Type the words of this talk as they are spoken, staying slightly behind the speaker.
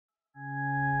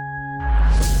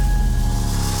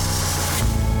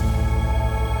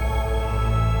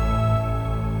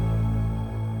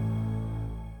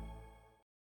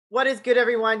What is good,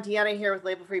 everyone? Deanna here with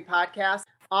Label Free Podcast.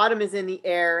 Autumn is in the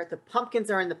air, the pumpkins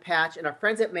are in the patch, and our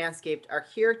friends at Manscaped are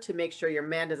here to make sure your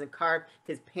man doesn't carve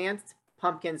his pants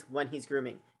pumpkins when he's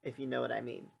grooming, if you know what I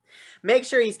mean. Make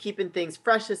sure he's keeping things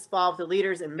fresh this fall with the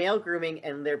leaders in male grooming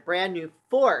and their brand new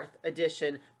 4th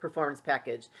edition performance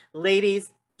package.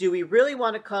 Ladies, do we really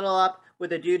want to cuddle up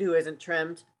with a dude who isn't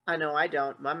trimmed? I know I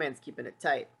don't. My man's keeping it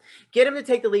tight. Get him to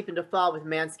take the leap into fall with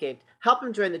Manscaped. Help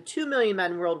him join the 2 million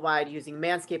men worldwide using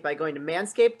Manscaped by going to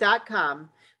manscaped.com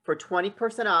for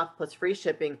 20% off plus free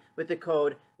shipping with the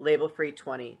code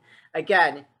LABELFREE20.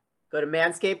 Again, go to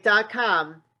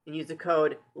manscaped.com and use the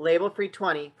code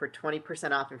LABELFREE20 for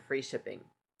 20% off and free shipping.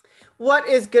 What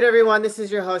is good, everyone? This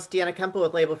is your host, Deanna Kemple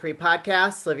with Label Free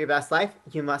Podcast. Live your best life.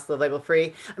 You must live label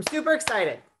free. I'm super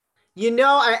excited. You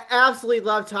know, I absolutely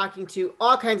love talking to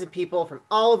all kinds of people from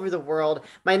all over the world.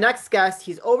 My next guest,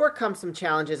 he's overcome some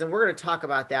challenges, and we're going to talk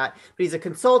about that. But he's a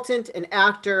consultant, an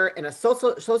actor, and a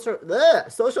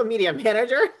social media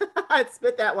manager. I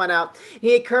spit that one out.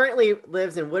 He currently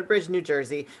lives in Woodbridge, New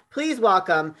Jersey. Please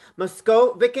welcome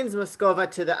Vikens Moscova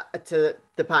to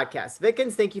the podcast.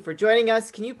 Vikens, thank you for joining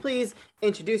us. Can you please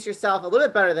introduce yourself a little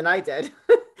bit better than I did?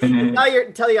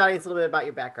 Tell the audience a little bit about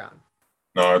your background.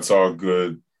 No, it's all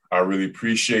good. I really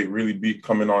appreciate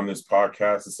coming on this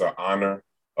podcast. It's an honor.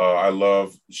 I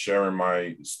love sharing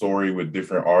my story with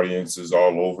different audiences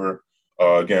all over.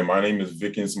 Again, my name is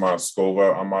Vikens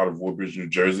Moscova. I'm out of Woodbridge, New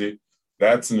Jersey.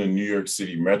 That's in the New York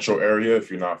City metro area, if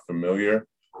you're not familiar.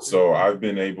 So I've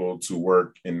been able to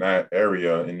work in that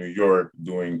area in New York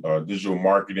doing digital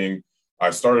marketing. I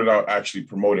started out actually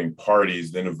promoting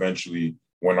parties, then eventually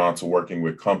went on to working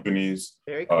with companies.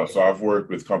 Very cool. So I've worked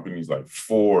with companies like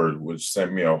Ford, which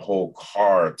sent me a whole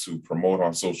car to promote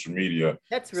on social media.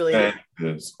 That's really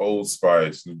good. Old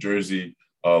Spice, New Jersey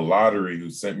Lottery,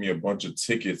 who sent me a bunch of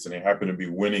tickets, and they happened to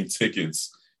be winning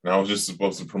tickets. And I was just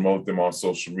supposed to promote them on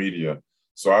social media.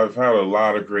 So I've had a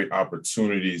lot of great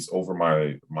opportunities over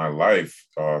my life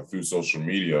through social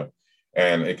media.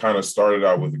 And it kind of started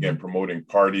out with, again, promoting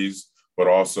parties, but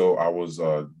also I was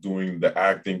doing the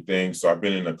acting thing. So I've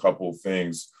been in a couple of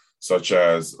things, such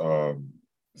as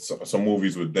some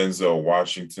movies with Denzel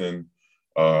Washington.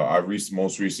 I've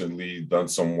most recently done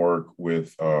some work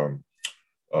with,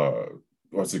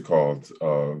 what's it called?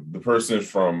 The person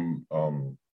from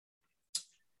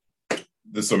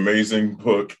this amazing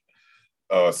book,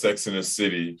 Sex and the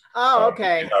City. Oh,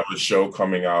 okay. They have a show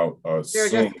coming out Sarah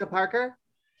soon. Jessica Parker?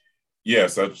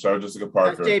 Yes, Sarah Jessica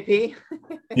Parker. That's JP.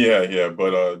 yeah,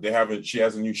 but she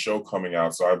has a new show coming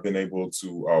out, so I've been able to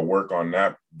work on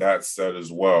that set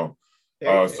as well.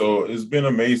 So it's been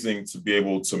amazing to be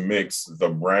able to mix the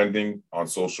branding on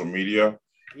social media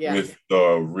with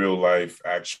the real life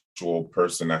actual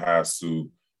person that has to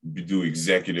do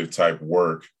executive type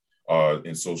work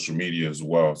in social media as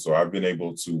well. So I've been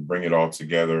able to bring it all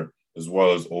together, as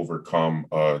well as overcome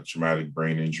traumatic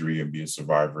brain injury and be a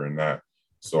survivor in that.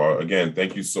 So again,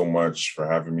 thank you so much for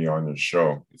having me on your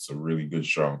show. It's a really good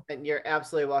show. And you're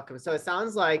absolutely welcome. So it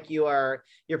sounds like you're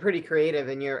pretty creative,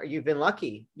 and you've been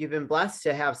lucky. You've been blessed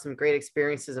to have some great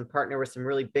experiences and partner with some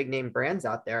really big name brands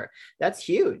out there. That's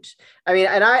huge. I mean,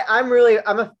 and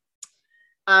I'm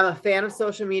a fan of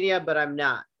social media, but I'm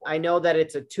not. I know that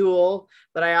it's a tool,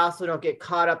 but I also don't get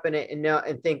caught up in it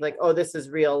and think like, oh, this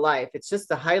is real life. It's just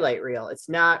the highlight reel. It's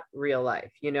not real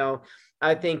life. You know,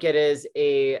 I think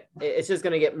it's just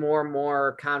going to get more and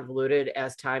more convoluted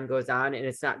as time goes on, and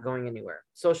it's not going anywhere.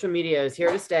 Social media is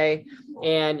here to stay.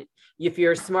 And if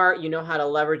you're smart, you know how to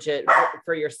leverage it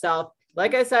for yourself.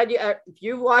 Like I said, if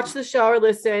you watch the show or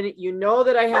listen, you know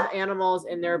that I have animals,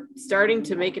 and they're starting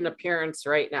to make an appearance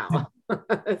right now.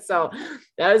 So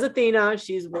that is Athena.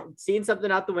 She's seen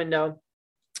something out the window.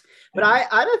 But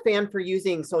I'm a fan for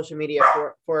using social media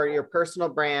for your personal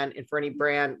brand and for any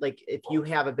brand, like if you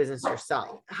have a business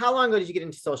yourself. How long ago did you get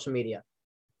into social media?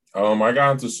 I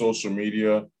got into social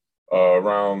media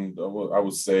around, I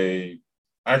would say,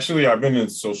 actually, I've been in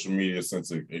social media since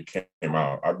it came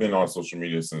out. I've been on social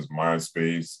media since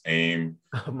MySpace, AIM.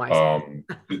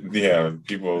 Yeah,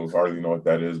 people hardly know what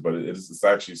that is, but it's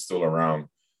actually still around.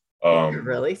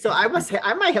 Really? So I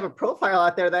might have a profile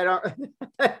out there that I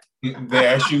don't. They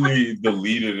actually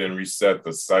deleted and reset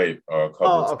the site a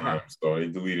couple of times. So they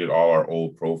deleted all our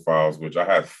old profiles, which I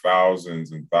had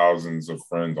thousands and thousands of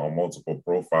friends on multiple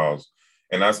profiles.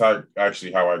 And that's how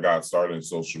I got started in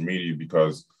social media,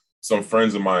 because some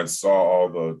friends of mine saw all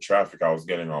the traffic I was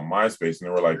getting on MySpace, and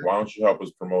they were like, why don't you help us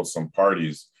promote some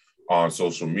parties on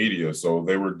social media? So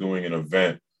they were doing an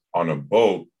event on a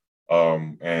boat.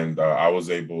 And I was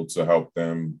able to help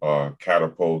them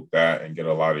catapult that and get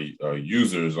a lot of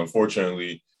users.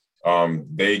 Unfortunately,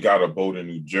 They got a boat in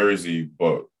New Jersey,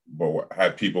 but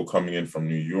had people coming in from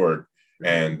New York,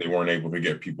 and they weren't able to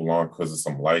get people on because of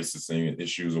some licensing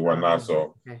issues or whatnot.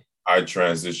 So I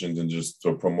transitioned and just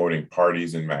to promoting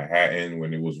parties in Manhattan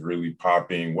when it was really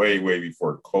popping, way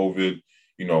before COVID.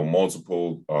 You know,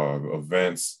 multiple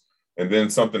events. And then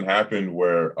something happened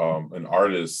where an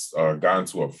artist got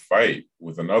into a fight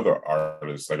with another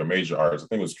artist, like a major artist. I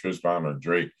think it was Chris Brown or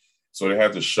Drake. So they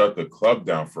had to shut the club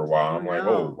down for a while. I'm like,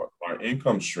 oh, my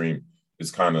income stream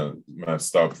is kind of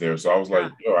messed up there. So I was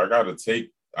like, yo, I gotta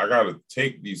take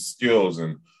these skills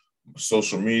and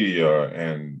social media,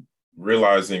 and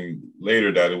realizing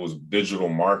later that it was digital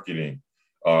marketing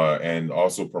and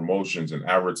also promotions and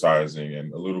advertising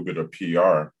and a little bit of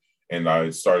PR. And I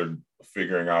started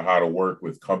figuring out how to work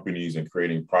with companies and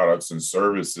creating products and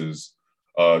services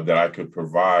that I could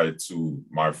provide to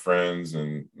my friends,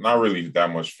 and not really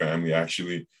that much family,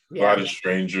 actually. A lot of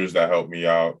strangers that helped me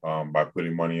out by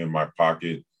putting money in my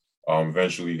pocket.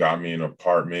 Eventually got me an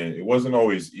apartment. It wasn't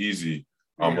always easy.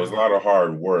 It was a lot of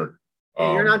hard work.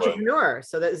 You're an entrepreneur.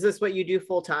 So is this what you do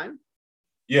full time?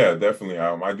 Yeah, definitely.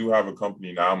 I do have a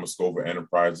company now,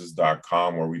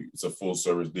 MoscovaEnterprises.com, where it's a full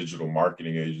service digital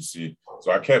marketing agency.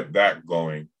 So I kept that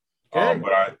going.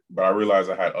 But I realized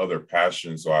I had other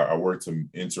passions. So I worked to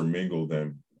intermingle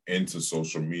them into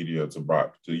social media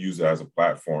to use it as a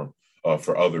platform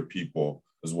for other people,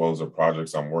 as well as the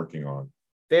projects I'm working on.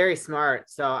 Very smart.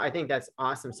 So I think that's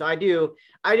awesome. So I do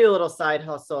a little side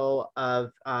hustle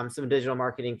of some digital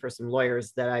marketing for some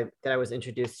lawyers that I was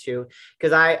introduced to,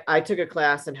 because I took a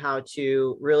class on how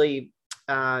to really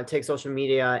take social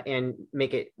media and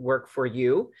make it work for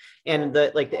you, and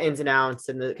the ins and outs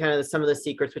and the kind of some of the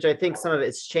secrets, which I think some of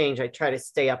it's changed. I try to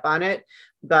stay up on it,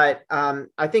 but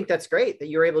I think that's great that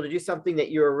you're able to do something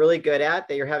that you're really good at,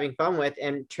 that you're having fun with,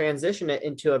 and transition it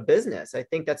into a business. I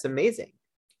think that's amazing.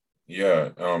 Yeah,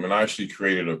 and I actually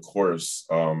created a course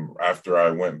after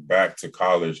I went back to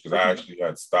college, because I actually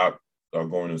had stopped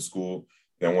going to school,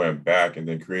 then went back, and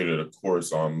then created a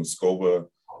course on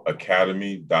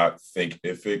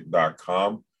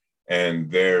MoscovaAcademy.thinkific.com.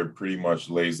 And there pretty much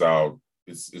lays out,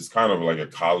 it's kind of like a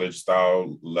college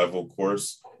style level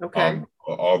course.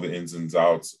 All the ins and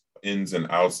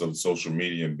outs of social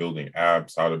media and building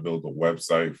apps, how to build a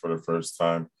website for the first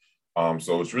time.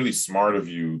 So it's really smart of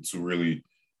you to really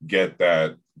get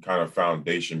that kind of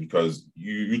foundation, because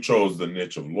you chose the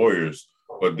niche of lawyers,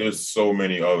 but there's so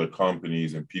many other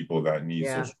companies and people that need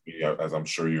social media, as I'm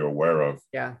sure you're aware of.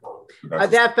 Yeah.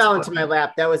 That fell into my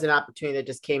lap. That was an opportunity that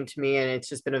just came to me, and it's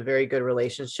just been a very good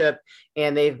relationship,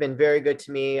 and they've been very good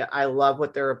to me. I love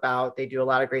what they're about. They do a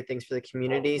lot of great things for the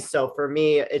community. So for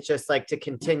me, it's just like to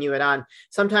continue it on.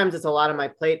 Sometimes it's a lot on my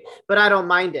plate, but I don't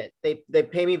mind it. They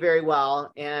pay me very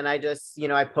well, and I just,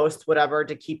 I post whatever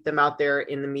to keep them out there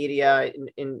in the media,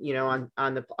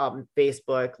 on the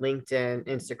Facebook, LinkedIn,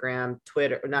 Instagram,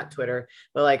 Twitter, not Twitter,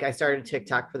 but I started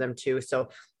TikTok for them too. So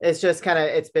it's just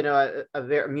it's been a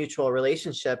very mutual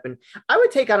relationship, and I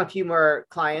would take on a few more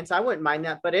clients. I wouldn't mind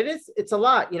that, but it's a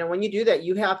lot. When you do that,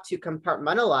 you have to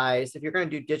compartmentalize. If you're going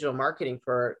to do digital marketing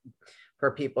for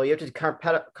people, you have to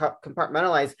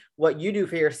compartmentalize what you do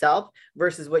for yourself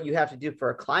versus what you have to do for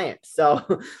a client. So,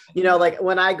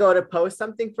 when I go to post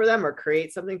something for them or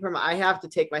create something for them, I have to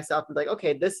take myself and be like,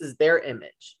 okay, this is their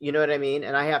image. You know what I mean?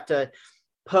 And I have to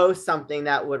post something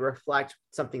that would reflect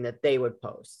something that they would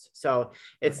post. So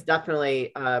it's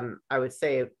definitely, I would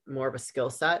say, more of a skill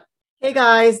set. Hey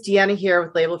guys, Deanna here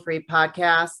with Label Free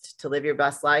Podcast. To live your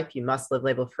best life, you must live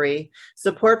label free.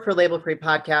 Support for Label Free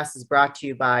Podcast is brought to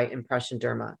you by Impression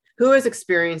Derma, who has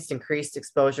experienced increased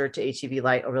exposure to HEV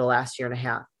light over the last year and a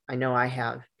half. I know I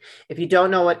have. If you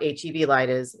don't know what HEV light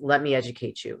is, let me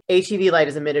educate you. HEV light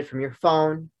is emitted from your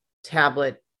phone,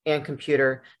 tablet, and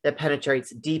computer that penetrates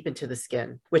deep into the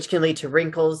skin, which can lead to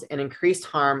wrinkles and increased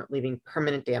harm, leaving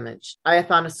permanent damage. I have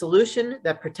found a solution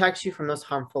that protects you from those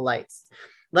harmful lights.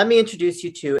 Let me introduce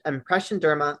you to Impression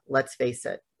Derma Let's Face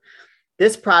It.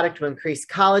 This product will increase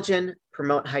collagen,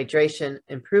 promote hydration,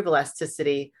 improve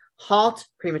elasticity, halt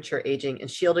premature aging, and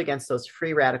shield against those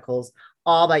free radicals,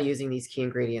 all by using these key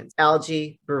ingredients: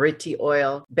 algae, buriti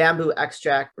oil, bamboo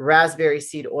extract, raspberry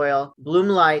seed oil, bloom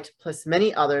light, plus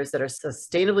many others that are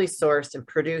sustainably sourced and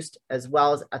produced, as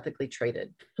well as ethically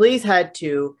traded. Please head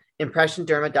to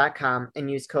impressionderma.com and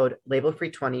use code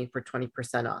labelfree20 for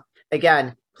 20% off.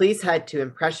 Again, please head to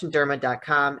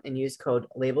impressionderma.com and use code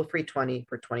labelfree20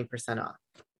 for 20% off.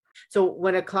 So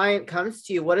when a client comes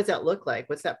to you, what does that look like?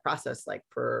 What's that process like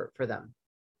for them?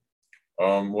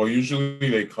 Well, usually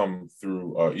they come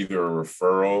through either a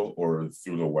referral or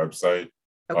through the website.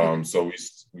 Okay. So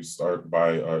we start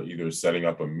by either setting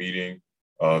up a meeting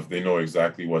If they know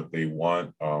exactly what they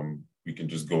want, we can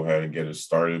just go ahead and get it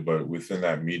started. But within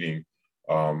that meeting,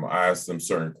 I ask them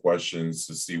certain questions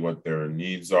to see what their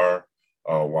needs are,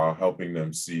 while helping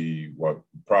them see what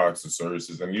products and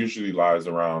services, and usually lies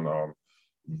around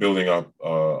building up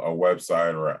a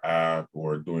website or an app,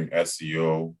 or doing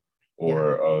SEO,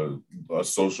 or a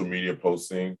social media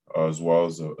posting, as well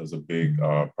as a big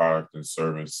product and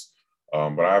service.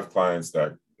 But I have clients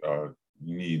that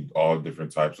need all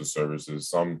different types of services.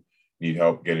 Some need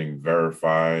help getting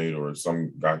verified, or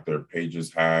some got their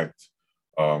pages hacked.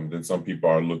 Then some people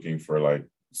are looking for like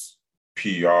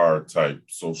PR type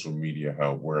social media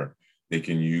help, where they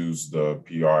can use the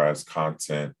PR as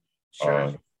content.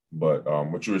 Sure. But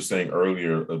what you were saying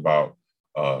earlier about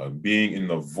being in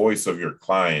the voice of your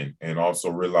client, and also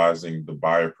realizing the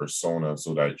buyer persona,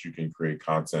 so that you can create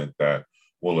content that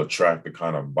will attract the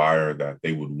kind of buyer that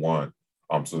they would want,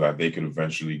 so that they could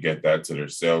eventually get that to their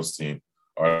sales team.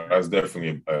 That's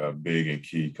definitely a big and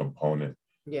key component.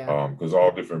 Yeah. Because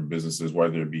all different businesses,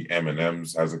 whether it be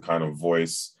M&M's has a kind of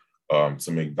voice,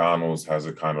 to McDonald's has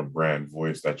a kind of brand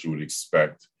voice that you would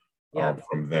expect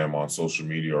from them on social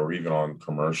media, or even on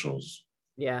commercials.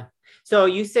 Yeah. So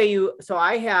you say so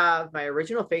I have my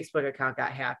original Facebook account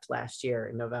got hacked last year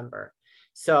in November.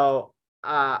 So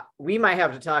we might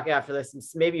have to talk after this, and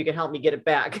maybe you can help me get it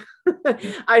back.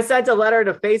 I sent a letter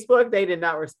to Facebook. They did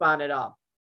not respond at all.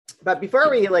 But before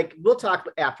we'll talk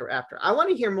after. I want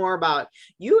to hear more about,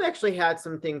 you actually had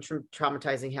something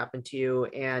traumatizing happen to you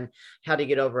and how to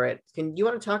get over it. You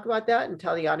want to talk about that and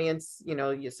tell the audience,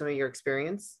 some of your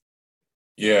experience?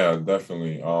 Yeah,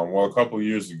 definitely. Well, a couple of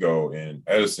years ago in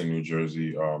Edison, New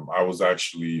Jersey, I was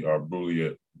actually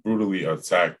brutally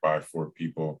attacked by 4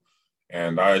 people.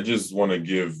 And I just want to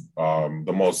give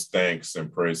the most thanks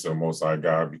and praise to the Most High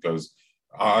God, because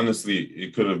honestly,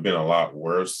 it could have been a lot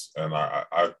worse. And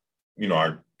I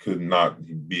could not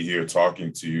be here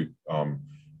talking to you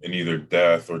in either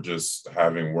death or just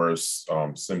having worse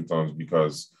symptoms,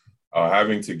 because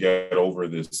having to get over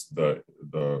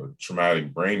the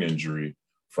traumatic brain injury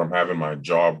from having my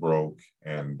jaw broke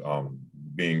and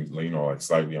being, like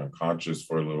slightly unconscious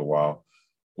for a little while,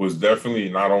 was definitely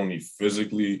not only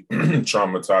physically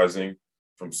traumatizing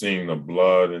from seeing the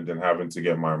blood, and then having to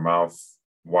get my mouth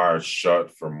wired shut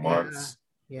for months,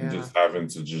 and just having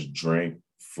to just drink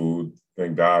food.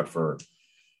 Thank God for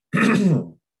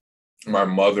my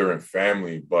mother and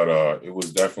family, but it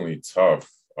was definitely tough.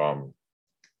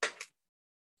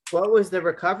 What was the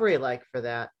recovery like for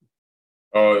that?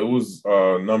 It was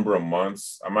a number of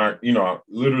months. I'm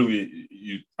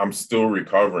still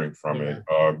recovering from it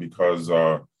because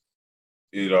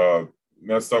it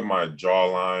messed up my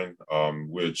jawline,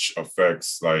 which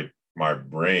affects like my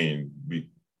brain,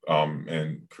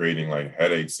 and creating like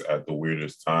headaches at the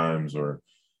weirdest times, or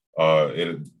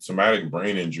traumatic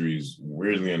brain injuries,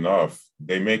 weirdly enough,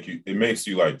 it makes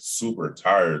you like super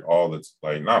tired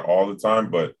like not all the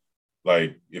time, but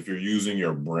like if you're using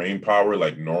your brain power,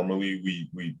 like normally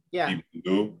we people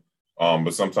do,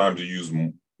 but sometimes you use,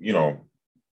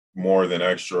 more than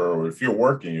extra, or if you're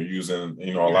working, you're using,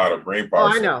 a lot of brain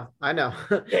power. Oh, I know.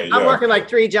 I'm working like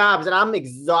 3 jobs and I'm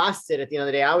exhausted at the end of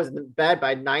the day. I was in bed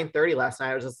by 9:30 last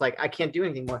night. I was just like, I can't do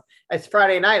anything more. It's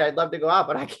Friday night. I'd love to go out,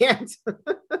 but I can't.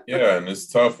 Yeah. And it's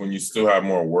tough when you still have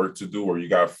more work to do, or you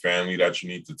got family that you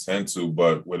need to tend to.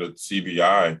 But with a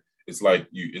TBI, it's like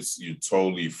you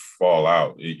totally fall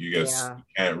out. You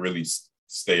can't really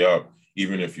stay up,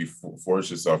 even if you force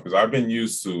yourself. Because I've been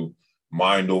used to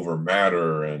mind over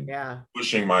matter and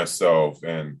pushing myself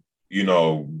and,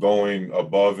 going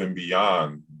above and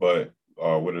beyond. But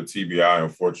with a TBI,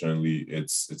 unfortunately,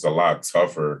 it's a lot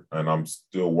tougher. And I'm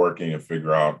still working to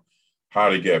figure out how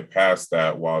to get past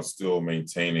that while still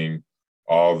maintaining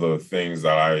all the things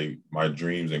my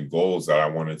dreams and goals that I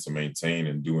wanted to maintain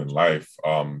and do in life.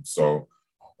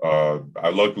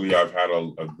 Luckily I've had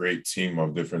a great team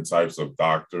of different types of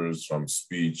doctors, from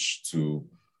speech to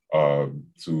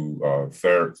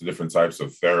different types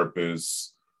of therapists,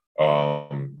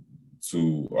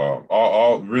 to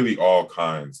all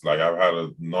kinds. Like I've had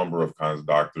a number of kinds of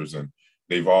doctors, and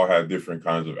they've all had different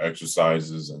kinds of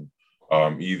exercises, and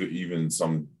even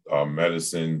some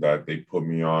medicine that they put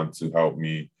me on to help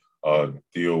me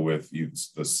deal with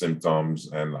the symptoms.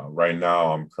 And right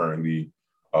now I'm currently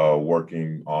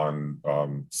working on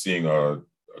seeing a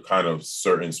kind of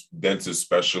certain dentist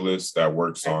specialist that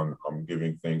works on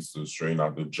giving things to straighten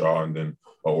out the jaw, and then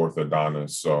an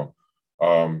orthodontist. So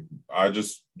I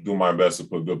just do my best to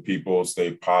put good people,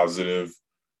 stay positive,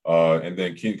 and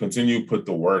then continue to put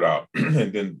the word out,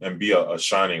 and be a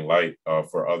shining light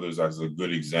for others as a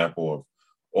good example of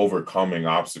overcoming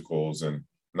obstacles, and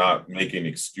not making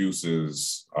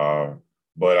excuses,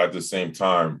 but at the same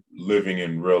time, living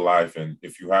in real life. And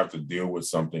if you have to deal with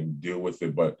something, deal with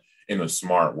it, but in a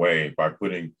smart way by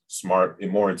putting smart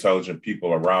and more intelligent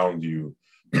people around you,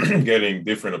 getting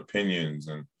different opinions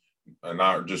and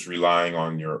not just relying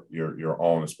on your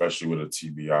own, especially with a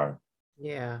TBI.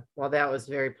 Yeah, well, that was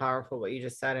very powerful what you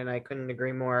just said, and I couldn't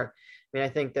agree more. I mean, I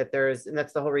think that and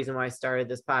that's the whole reason why I started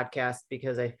this podcast,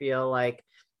 because I feel like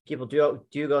people do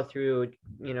go through,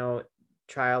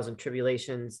 trials and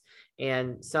tribulations,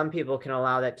 and some people can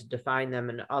allow that to define them,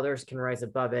 and others can rise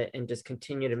above it and just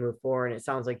continue to move forward. And it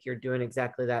sounds like you're doing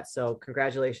exactly that. So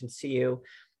congratulations to you.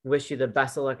 Wish you the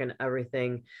best of luck in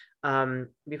everything.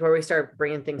 Before we start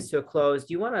bringing things to a close,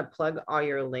 do you want to plug all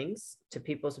your links to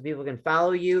people so people can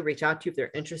follow you, reach out to you if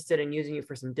they're interested in using you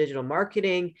for some digital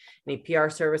marketing, any PR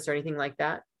service or anything like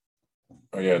that?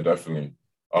 Oh yeah, definitely.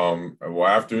 Well,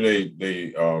 after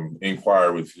they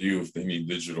inquire with you if they need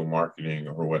digital marketing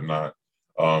or whatnot.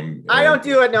 I don't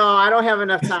do it. No, I don't have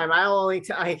enough time. I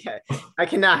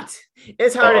cannot.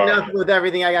 It's hard enough with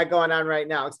everything I got going on right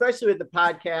now, especially with the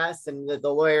podcast and the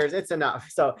lawyers. It's enough.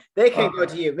 So they can go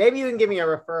to you. Maybe you can give me a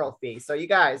referral fee. So you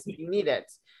guys, if you need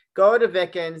it, go to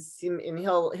Vickens and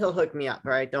he'll hook me up.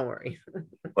 All right. Don't worry.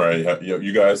 All right.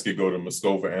 You guys can go to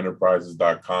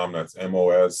MoscovaEnterprises.com. That's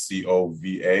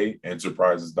MOSCOVA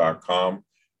enterprises.com.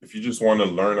 If you just want to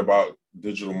learn about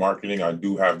digital marketing, I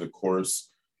do have the course.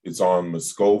 It's on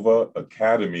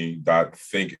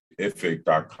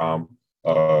MoscovaAcademy.thinkific.com,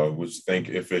 which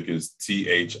Thinkific is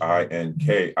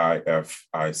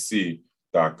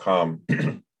THINKIFIC.com.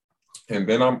 And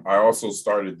then I also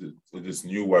started this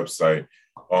new website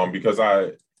because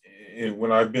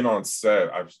when I've been on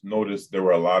set, I've noticed there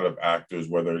were a lot of actors,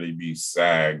 whether they be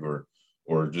SAG or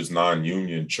just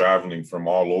non-union, traveling from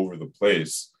all over the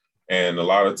place. And a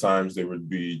lot of times they would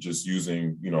be just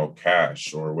using,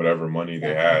 cash or whatever money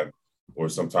they had, or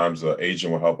sometimes the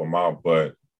agent will help them out.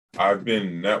 But I've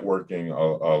been networking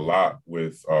a lot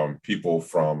with people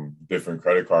from different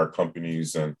credit card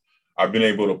companies, and I've been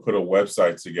able to put a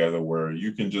website together where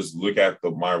you can just look at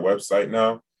my website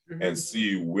now and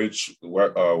see which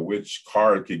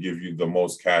card could give you the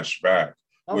most cash back,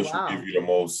 which will give you the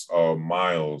most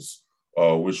miles.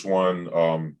 Which one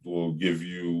will give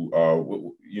you,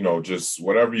 just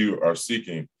whatever you are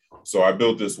seeking. So I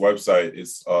built this website.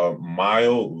 It's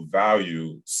mile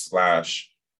value /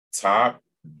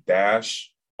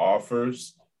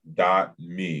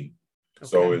 top-offers.me. Okay.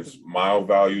 So it's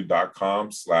milevalue.com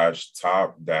 /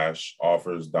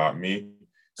 top-offers.me.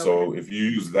 So if you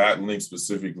use that link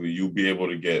specifically, you'll be able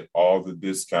to get all the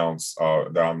discounts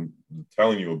that I'm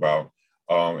telling you about.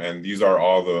 And these are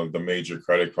all the major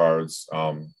credit cards,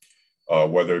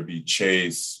 whether it be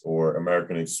Chase or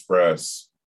American Express.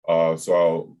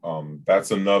 So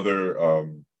that's another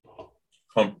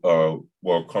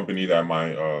company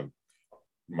that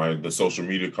the social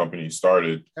media company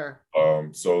started. Sure.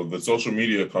 So the social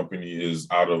media company is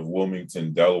out of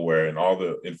Wilmington, Delaware, and all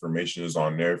the information is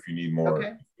on there if you need more,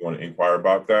 if you want to inquire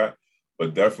about that.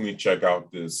 But definitely check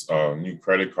out this new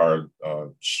credit card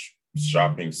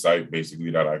shopping site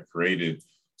basically that I created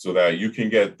so that you can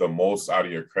get the most out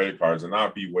of your credit cards and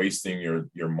not be wasting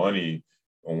your money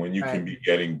when you can be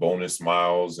getting bonus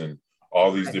miles and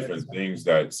all these different things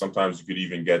that sometimes you could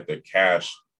even get the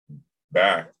cash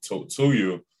back to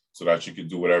you so that you could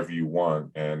do whatever you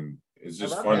want. And it's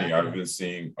just funny. I've been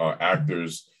seeing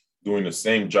actors doing the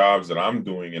same jobs that I'm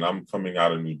doing, and I'm coming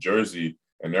out of New Jersey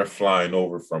and they're flying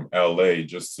over from LA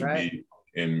just to be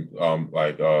in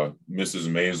Mrs.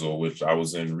 Maisel, which I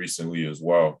was in recently as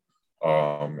well.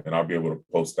 And I'll be able to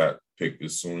post that pic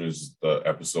as soon as the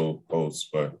episode posts.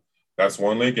 But that's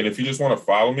one link. And if you just want to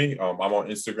follow me, I'm on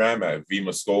Instagram at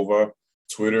vmoscova,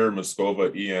 Twitter,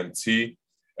 Moscova ENT,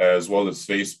 as well as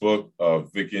Facebook,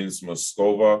 Vickens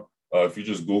Moscova. If you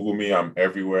just Google me, I'm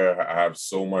everywhere. I have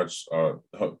so much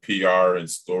PR and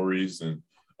stories and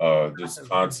just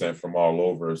content from all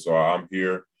over. So I'm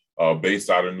here. Based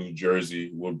out of New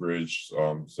Jersey, Woodbridge.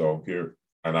 So here,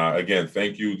 and again,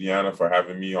 thank you, Deanna, for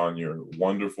having me on your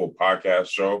wonderful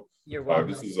podcast show. You're welcome.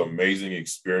 This is an amazing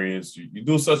experience. You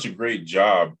do such a great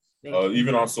job,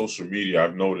 even on social media.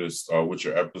 I've noticed with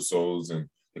your episodes and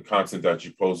the content that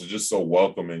you post is just so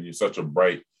welcoming. You're such a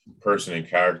bright person and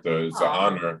character. It's an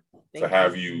honor to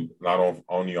have you not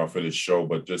only on for this show,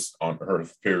 but just on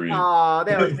Earth, period. Oh,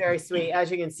 that was very sweet. As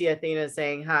you can see, Athena is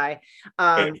saying hi.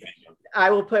 I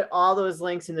will put all those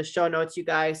links in the show notes, you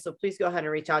guys. So please go ahead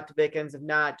and reach out to Vickens. If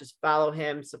not, just follow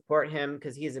him, support him,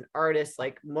 because he's an artist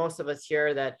like most of us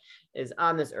here that is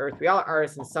on this earth. We all are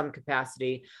artists in some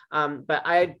capacity. But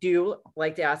I do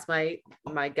like to ask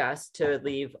my guests to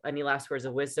leave any last words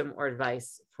of wisdom or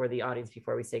advice for the audience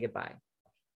before we say goodbye.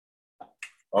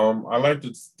 I like to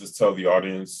just tell the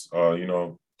audience,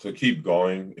 to keep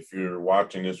going. If you're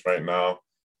watching this right now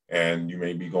and you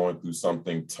may be going through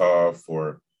something tough,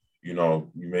 or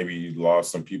you maybe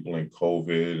lost some people in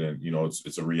COVID, and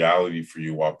it's a reality for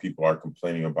you while people are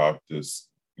complaining about this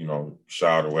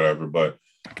shot or whatever, but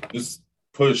just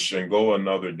push and go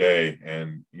another day,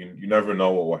 and you never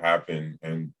know what will happen.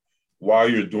 And while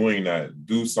you're doing that,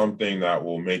 do something that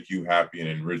will make you happy and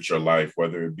enrich your life,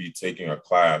 whether it be taking a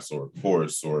class or a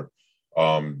course, or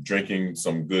drinking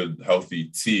some good healthy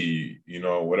tea,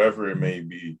 whatever it may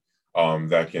be,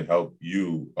 that can help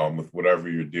you with whatever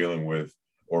you're dealing with,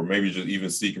 or maybe just even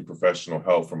seeking professional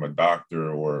help from a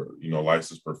doctor or,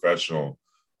 licensed professional.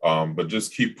 But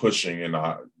just keep pushing, and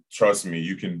trust me,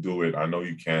 you can do it. I know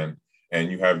you can. And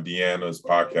you have Deanna's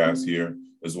podcast here,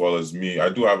 as well as me. I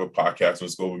do have a podcast,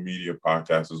 Let's Go With Media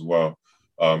podcast as well.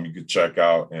 You could check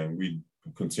out, and we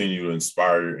continue to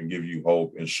inspire and give you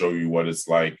hope and show you what it's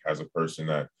like as a person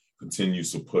that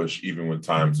continues to push even when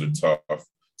times are tough,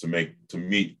 to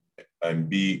meet and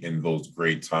be in those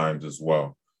great times as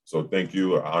well. So thank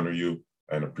you. I honor you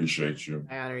and appreciate you.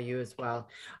 I honor you as well.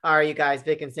 All right, you guys,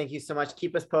 Vickens, thank you so much.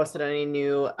 Keep us posted on any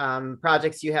new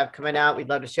projects you have coming out. We'd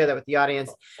love to share that with the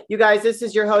audience. You guys, this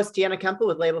is your host, Deanna Kemple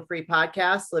with Label Free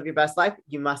Podcast. Live your best life.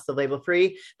 You must live label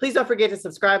free. Please don't forget to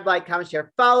subscribe, like, comment,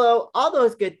 share, follow, all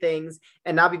those good things.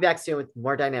 And I'll be back soon with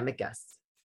more dynamic guests.